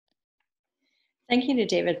Thank you to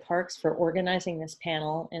David Parks for organizing this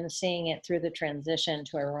panel and seeing it through the transition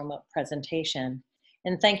to a remote presentation.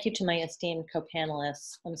 And thank you to my esteemed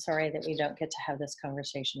co-panelists. I'm sorry that we don't get to have this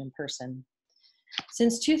conversation in person.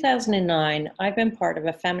 Since 2009, I've been part of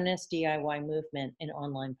a feminist DIY movement in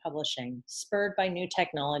online publishing, spurred by new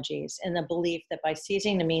technologies and the belief that by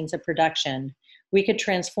seizing the means of production, we could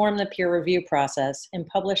transform the peer review process and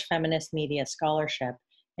publish feminist media scholarship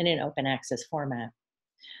in an open access format.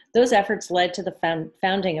 Those efforts led to the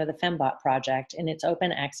founding of the Fembot Project and its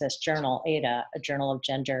open access journal, ADA, a journal of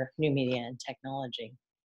gender, new media, and technology.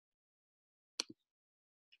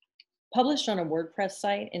 Published on a WordPress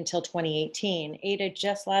site until 2018, ADA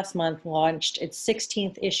just last month launched its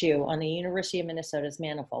 16th issue on the University of Minnesota's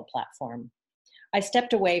Manifold platform. I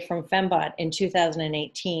stepped away from Fembot in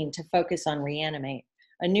 2018 to focus on Reanimate,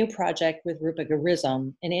 a new project with Rupa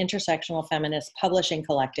Garizom, an intersectional feminist publishing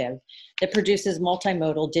collective that produces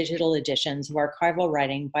multimodal digital editions of archival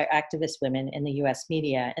writing by activist women in the US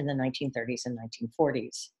media in the 1930s and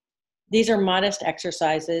 1940s. These are modest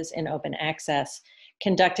exercises in open access,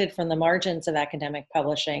 conducted from the margins of academic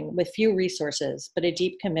publishing with few resources, but a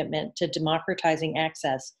deep commitment to democratizing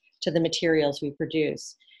access to the materials we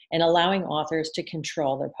produce and allowing authors to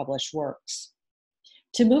control their published works.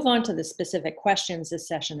 To move on to the specific questions this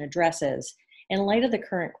session addresses, in light of the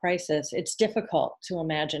current crisis, it's difficult to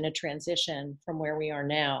imagine a transition from where we are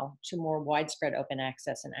now to more widespread open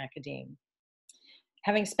access in academia.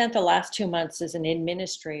 Having spent the last 2 months as an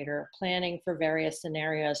administrator planning for various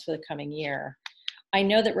scenarios for the coming year, I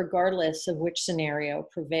know that regardless of which scenario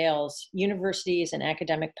prevails, universities and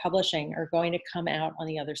academic publishing are going to come out on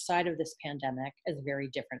the other side of this pandemic as very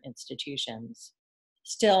different institutions.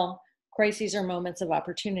 Still, crises are moments of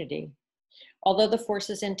opportunity. Although the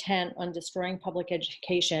forces intent on destroying public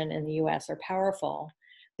education in the US are powerful,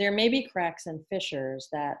 there may be cracks and fissures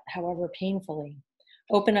that, however painfully,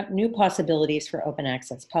 open up new possibilities for open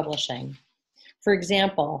access publishing. For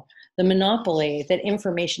example, the monopoly that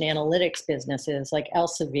information analytics businesses like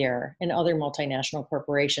Elsevier and other multinational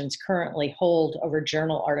corporations currently hold over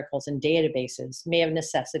journal articles and databases may of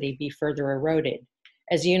necessity be further eroded,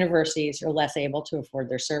 as universities are less able to afford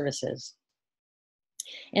their services.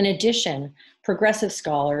 In addition, progressive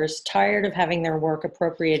scholars, tired of having their work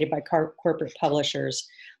appropriated by corporate publishers,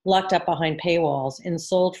 locked up behind paywalls and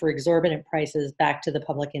sold for exorbitant prices back to the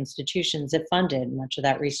public institutions that funded much of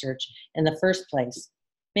that research in the first place,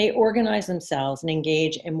 may organize themselves and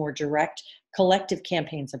engage in more direct collective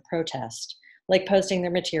campaigns of protest, like posting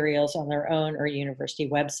their materials on their own or university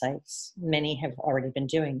websites. Many have already been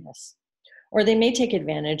doing this. Or they may take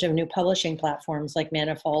advantage of new publishing platforms like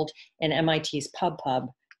Manifold and MIT's PubPub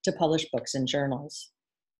to publish books and journals.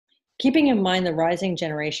 Keeping in mind the rising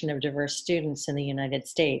generation of diverse students in the United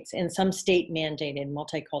States and some state-mandated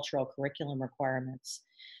multicultural curriculum requirements,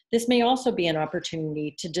 this may also be an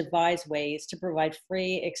opportunity to devise ways to provide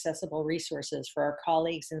free, accessible resources for our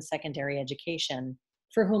colleagues in secondary education,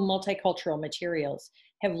 for whom multicultural materials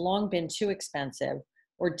have long been too expensive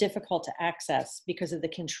or difficult to access because of the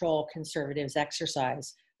control conservatives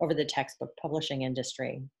exercise over the textbook publishing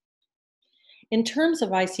industry. In terms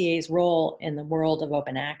of ICA's role in the world of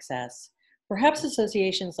open access, perhaps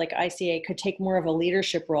associations like ICA could take more of a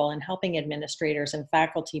leadership role in helping administrators and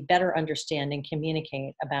faculty better understand and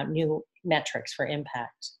communicate about new metrics for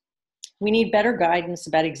impact. We need better guidance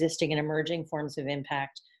about existing and emerging forms of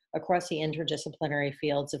impact across the interdisciplinary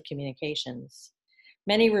fields of communications.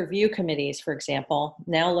 Many review committees, for example,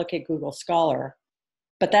 now look at Google Scholar,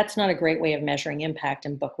 but that's not a great way of measuring impact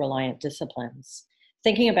in book-reliant disciplines.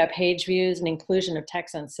 Thinking about page views and inclusion of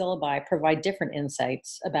text on syllabi provide different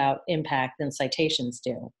insights about impact than citations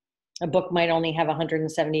do. A book might only have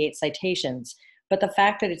 178 citations, but the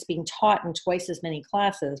fact that it's being taught in twice as many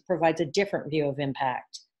classes provides a different view of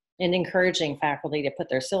impact, and encouraging faculty to put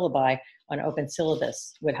their syllabi on open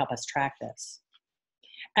syllabus would help us track this.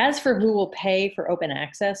 As for who will pay for open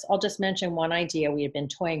access, I'll just mention one idea we had been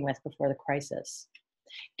toying with before the crisis.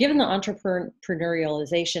 Given the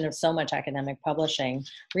entrepreneurialization of so much academic publishing,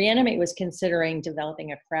 Reanimate was considering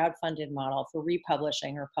developing a crowd-funded model for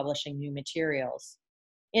republishing or publishing new materials.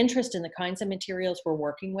 Interest in the kinds of materials we're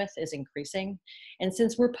working with is increasing, and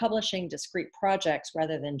since we're publishing discrete projects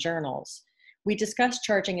rather than journals, we discussed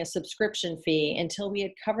charging a subscription fee until we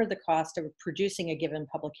had covered the cost of producing a given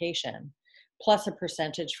publication, plus a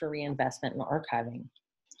percentage for reinvestment and archiving.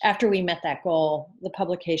 After we met that goal, the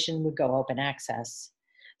publication would go open access.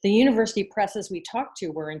 The university presses we talked to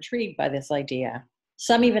were intrigued by this idea.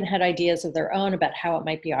 Some even had ideas of their own about how it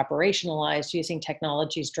might be operationalized using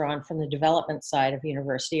technologies drawn from the development side of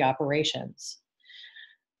university operations.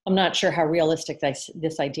 I'm not sure how realistic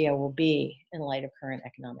this idea will be in light of current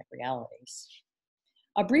economic realities.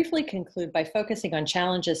 I'll briefly conclude by focusing on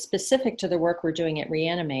challenges specific to the work we're doing at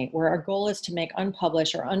Reanimate, where our goal is to make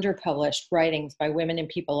unpublished or underpublished writings by women and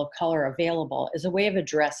people of color available as a way of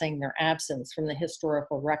addressing their absence from the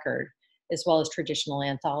historical record, as well as traditional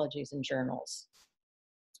anthologies and journals.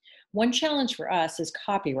 One challenge for us is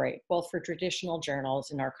copyright, both for traditional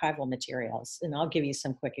journals and archival materials, and I'll give you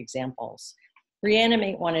some quick examples.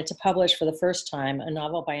 Reanimate wanted to publish for the first time a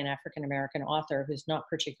novel by an African-American author who's not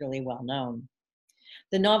particularly well known.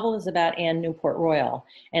 The novel is about Anne Newport Royal,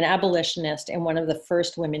 an abolitionist and one of the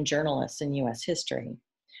first women journalists in US history.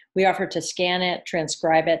 We offered to scan it,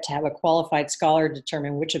 transcribe it, to have a qualified scholar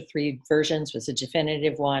determine which of 3 versions was a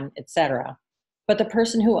definitive one, etc. But the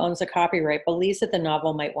person who owns the copyright believes that the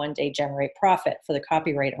novel might one day generate profit for the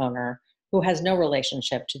copyright owner, who has no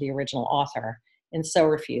relationship to the original author, and so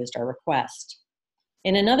refused our request.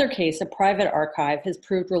 In another case, a private archive has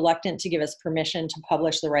proved reluctant to give us permission to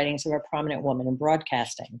publish the writings of a prominent woman in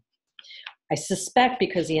broadcasting. I suspect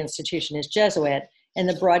because the institution is Jesuit and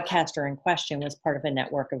the broadcaster in question was part of a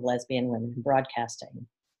network of lesbian women in broadcasting.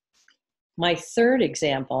 My third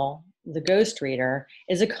example, The Ghost Reader,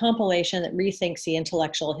 is a compilation that rethinks the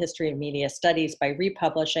intellectual history of media studies by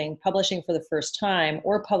republishing, publishing for the first time,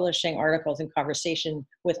 or publishing articles in conversation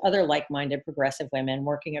with other like-minded progressive women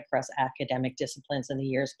working across academic disciplines in the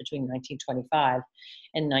years between 1925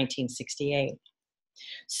 and 1968.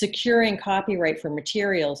 Securing copyright for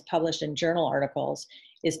materials published in journal articles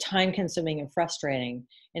is time-consuming and frustrating,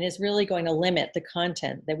 and is really going to limit the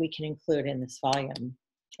content that we can include in this volume.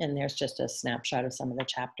 And there's just a snapshot of some of the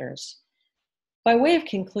chapters. By way of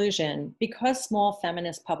conclusion, because small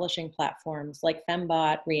feminist publishing platforms like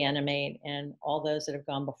Fembot, Reanimate, and all those that have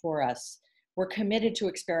gone before us were committed to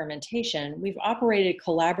experimentation, we've operated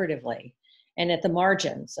collaboratively and at the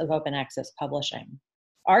margins of open access publishing.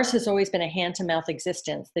 Ours has always been a hand-to-mouth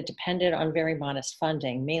existence that depended on very modest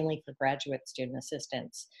funding, mainly for graduate student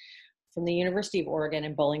assistance, from the University of Oregon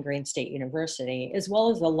and Bowling Green State University, as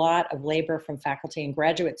well as a lot of labor from faculty and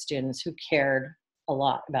graduate students who cared a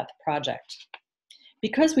lot about the project.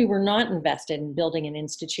 Because we were not invested in building an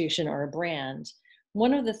institution or a brand,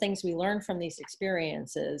 one of the things we learned from these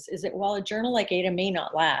experiences is that while a journal like Ada may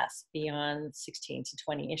not last beyond 16 to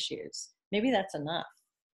 20 issues, maybe that's enough.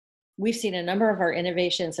 We've seen a number of our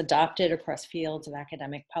innovations adopted across fields of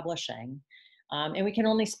academic publishing, and we can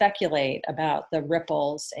only speculate about the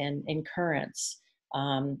ripples and currents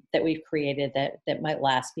that we've created that might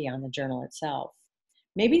last beyond the journal itself.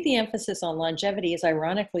 Maybe the emphasis on longevity is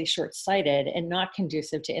ironically short-sighted and not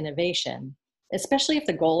conducive to innovation, especially if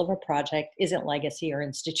the goal of a project isn't legacy or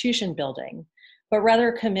institution building, but rather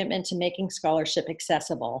a commitment to making scholarship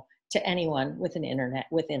accessible to anyone with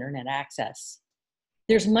internet access.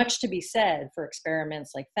 There's much to be said for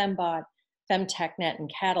experiments like Fembot, FemTechNet,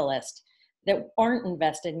 and Catalyst that aren't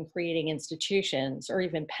invested in creating institutions or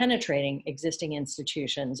even penetrating existing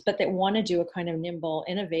institutions, but that want to do a kind of nimble,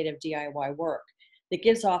 innovative DIY work that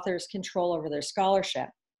gives authors control over their scholarship,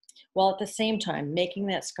 while at the same time making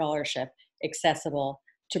that scholarship accessible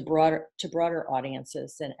to broader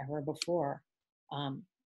audiences than ever before.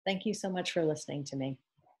 Thank you so much for listening to me.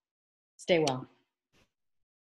 Stay well.